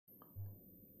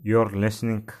You're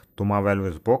listening to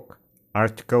Mavel's book,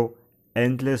 article,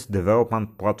 Endless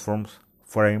Development Platforms,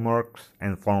 Frameworks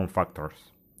and Form Factors.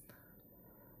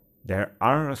 There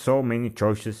are so many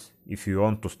choices if you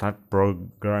want to start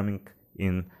programming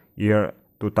in year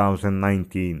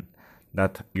 2019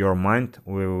 that your mind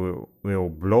will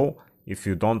blow if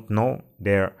you don't know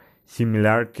their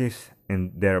similarities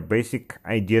and their basic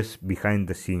ideas behind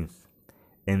the scenes,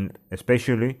 and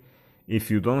especially if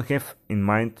you don't have in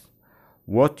mind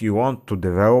what you want to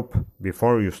develop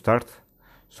before you start,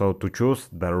 so to choose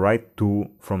the right tool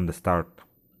from the start.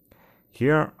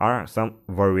 Here are some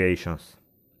variations.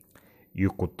 You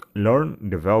could learn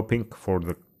developing for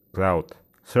the cloud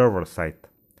server side.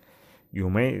 You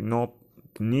may not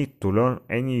need to learn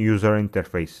any user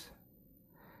interface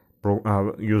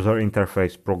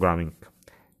programming,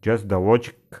 just the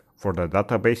logic for the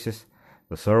databases,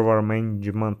 the server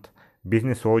management,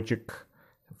 business logic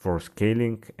for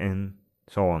scaling, and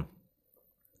so on.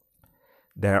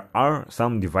 There are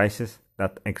some devices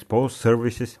that expose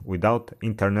services without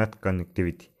internet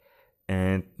connectivity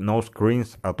and no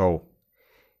screens at all.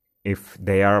 If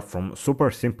they are from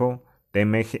super simple, they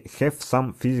may have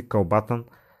some physical button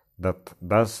that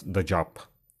does the job.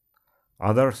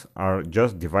 Others are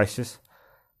just devices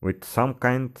with some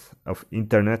kind of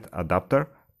internet adapter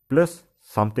plus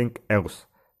something else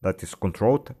that is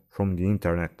controlled from the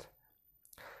internet.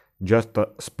 Just a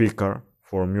speaker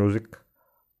for music,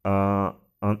 an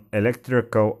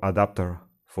electrical adapter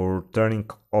for turning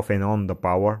off and on the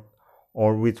power,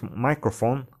 or with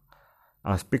microphone,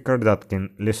 a speaker that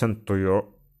can listen to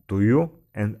you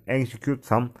and execute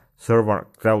some server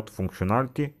cloud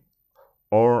functionality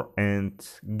and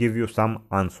give you some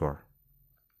answer.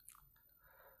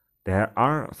 There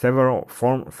are several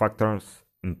form factors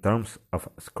in terms of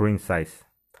screen size.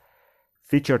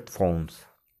 Featured phones,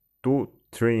 2-3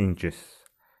 inches.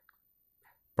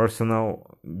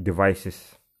 Personal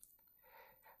devices,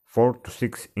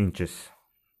 4-6 inches.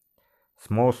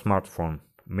 Small smartphone,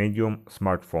 medium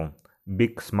smartphone,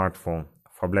 big smartphone,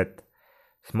 phablet,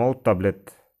 small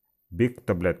tablet, big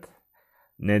tablet,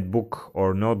 netbook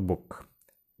or notebook,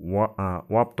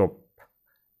 laptop,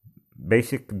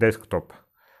 basic desktop,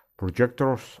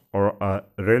 projectors or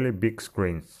really big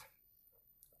screens.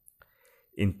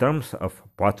 In terms of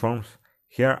platforms,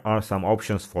 here are some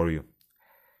options for you.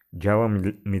 Java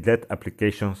Midlet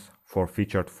applications for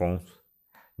featured phones,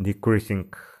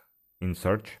 decreasing in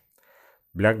search,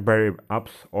 BlackBerry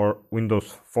apps or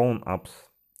Windows Phone apps,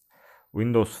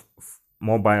 Windows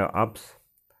mobile apps,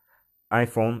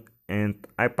 iPhone and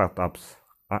iPad apps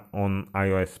on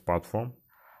iOS platform,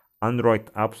 Android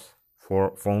apps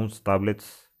for phones,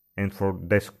 tablets and for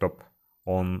desktop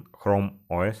on Chrome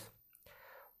OS,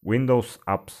 Windows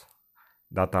apps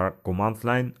that are command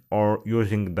line or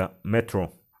using the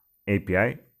Metro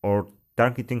API or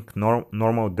targeting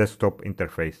normal desktop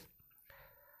interface,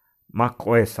 Mac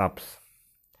OS apps,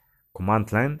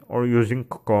 command line or using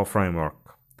Cocoa framework,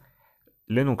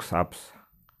 Linux apps,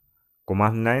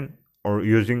 command line or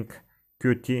using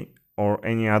Qt or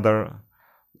any other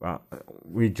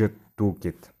widget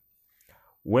toolkit,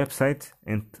 websites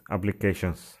and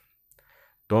applications.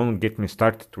 Don't get me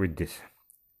started with this.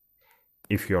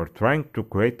 If you're trying to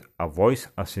create a voice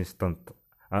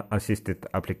assisted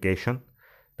application,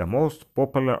 the most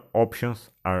popular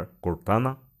options are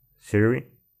Cortana, Siri,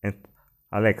 and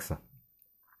Alexa.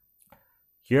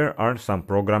 Here are some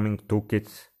programming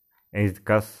toolkits,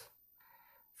 SDKs,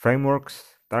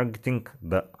 frameworks targeting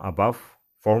the above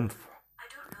form.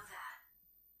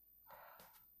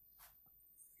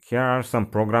 Here are some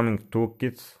programming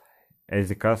toolkits,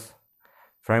 SDKs,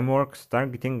 frameworks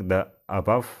targeting the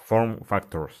above form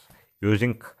factors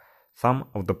using some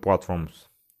of the platforms.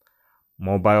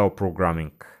 Mobile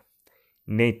programming,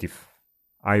 native,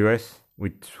 iOS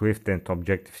with Swift and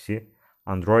Objective-C,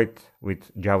 Android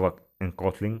with Java and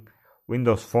Kotlin,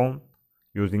 Windows Phone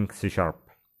using C#.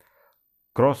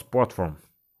 Cross-platform,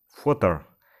 Flutter,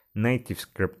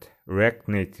 NativeScript, React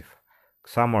Native,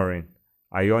 Xamarin,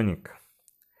 Ionic.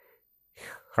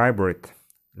 Hybrid,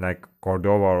 like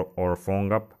Cordova or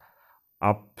PhoneGap,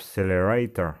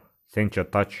 Appcelerator, Sencha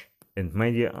Touch, and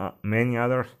many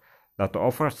others that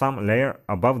offer some layer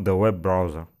above the web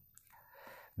browser.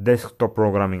 Desktop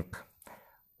programming,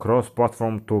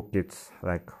 cross-platform toolkits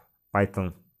like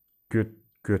Python,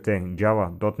 Qt,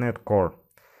 Java, .NET Core,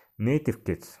 native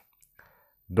kits,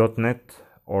 .NET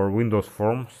or Windows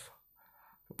Forms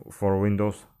for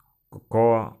Windows,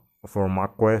 Cocoa for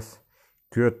macOS,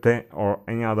 Qt or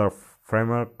any other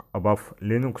framework above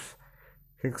Linux,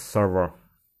 Hex server.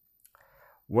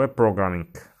 Web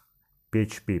programming,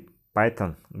 PHP,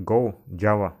 Python, Go,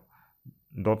 Java,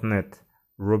 .NET,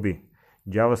 Ruby,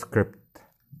 JavaScript,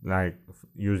 like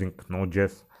using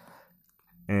Node.js,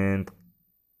 and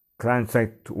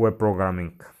client-side web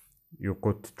programming. You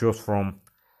could choose from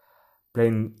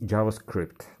plain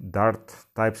JavaScript, Dart,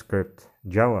 TypeScript,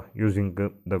 Java using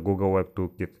the Google Web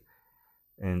Toolkit,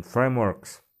 and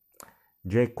frameworks,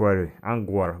 jQuery,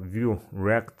 Angular, Vue,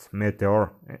 React,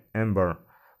 Meteor, Ember,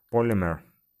 Polymer.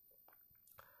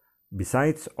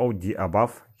 Besides all the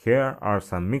above, here are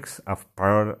some mix of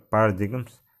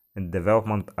paradigms and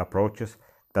development approaches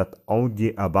that all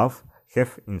the above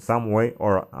have in some way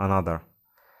or another.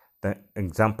 The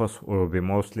examples will be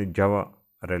mostly Java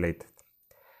related.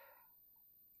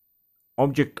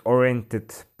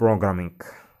 Object-oriented programming,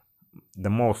 the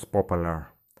most popular.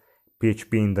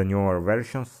 PHP in the newer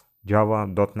versions, Java,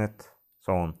 .NET,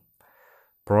 so on.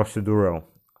 Procedural,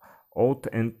 old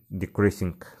and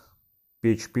decreasing,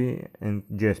 PHP and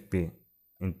JSP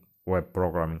in web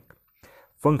programming.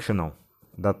 Functional,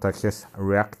 that has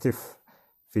reactive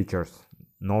features,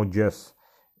 Node.js,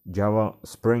 Java,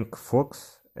 Spring,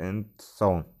 Flux, and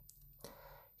so on.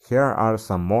 Here are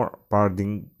some more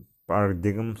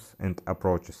paradigms and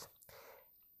approaches.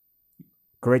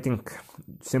 Creating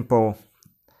simple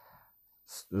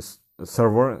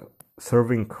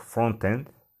serving front end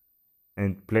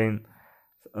and plain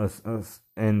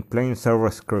server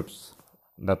scripts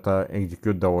that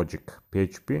execute the logic,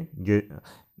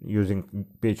 using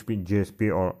PHP,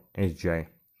 JSP, or HGI.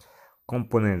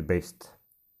 Component based,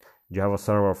 Java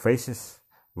Server Faces,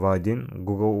 Vaadin,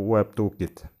 Google Web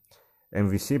Toolkit.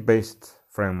 MVC based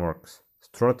frameworks,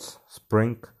 Struts,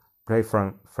 Spring, Play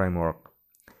framework.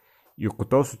 You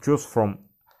could also choose from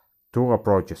two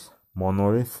approaches: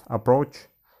 monolith approach,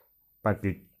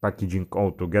 packaging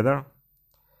all together,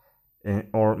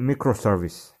 or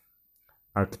microservice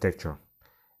architecture,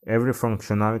 every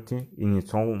functionality in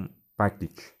its own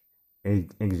package,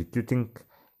 executing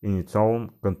in its own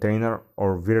container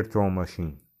or virtual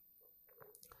machine.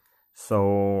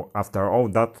 So after all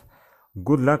that,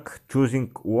 good luck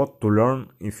choosing what to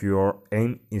learn if your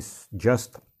aim is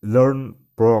just learn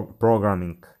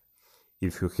programming.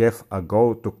 If you have a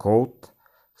goal to code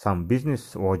some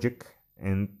business logic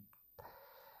and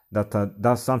that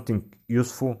does something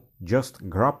useful, just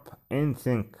grab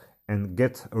anything and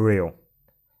get real.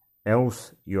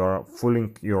 Else you are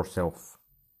fooling yourself.